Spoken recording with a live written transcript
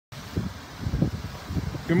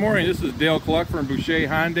Good morning, this is Dale Cluck from Boucher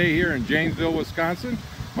Hyundai here in Janesville, Wisconsin.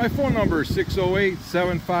 My phone number is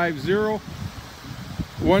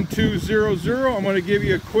 608-750-1200. I'm going to give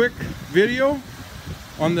you a quick video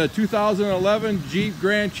on the 2011 Jeep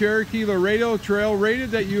Grand Cherokee Laredo Trail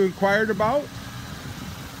Rated that you inquired about.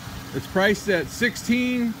 It's priced at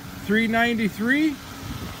 $16,393.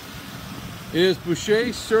 It is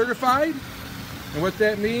Boucher certified, and what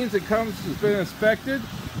that means, it's been inspected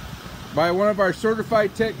by one of our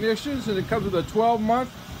certified technicians, and it comes with a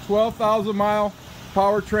 12-month, 12,000 mile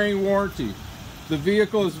powertrain warranty. The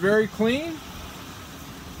vehicle is very clean.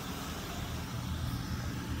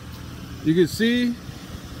 You can see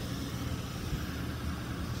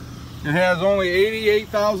it has only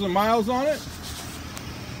 88,000 miles on it.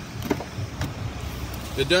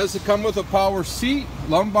 It does come with a power seat,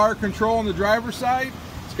 lumbar control on the driver's side.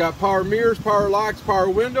 It's got power mirrors, power locks, power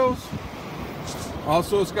windows.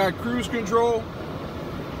 Also, it's got cruise control,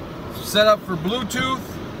 set up for Bluetooth,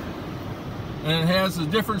 and it has the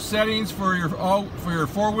different settings for your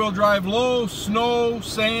four-wheel drive low, snow,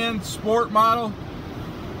 sand, sport model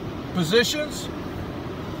positions.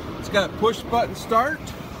 It's got push button start.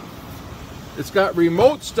 It's got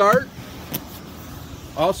remote start.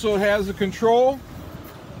 Also, it has a control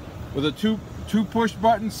with a two push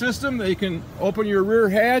button system that you can open your rear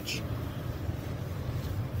hatch.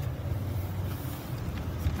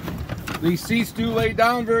 These seats do lay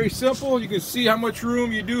down very simple. You can see how much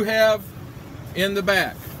room you do have in the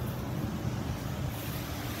back.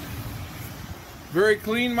 Very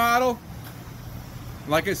clean model.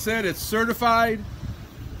 Like I said, it's certified.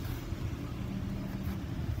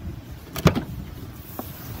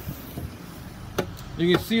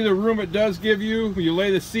 You can see the room it does give you when you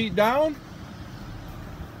lay the seat down.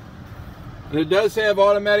 And it does have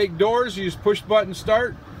automatic doors. You just push button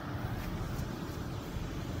start.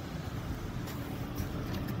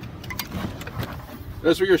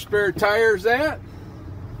 That's where your spare tire's at.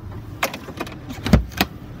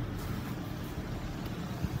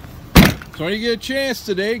 So when you get a chance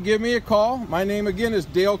today, give me a call. My name again is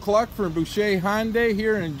Dale Cluck from Boucher Hyundai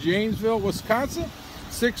here in Janesville, Wisconsin.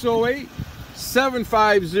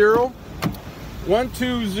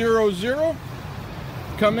 608-750-1200.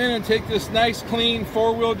 Come in and take this nice, clean,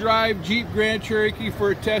 four-wheel drive Jeep Grand Cherokee for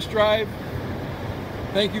a test drive.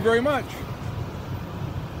 Thank you very much.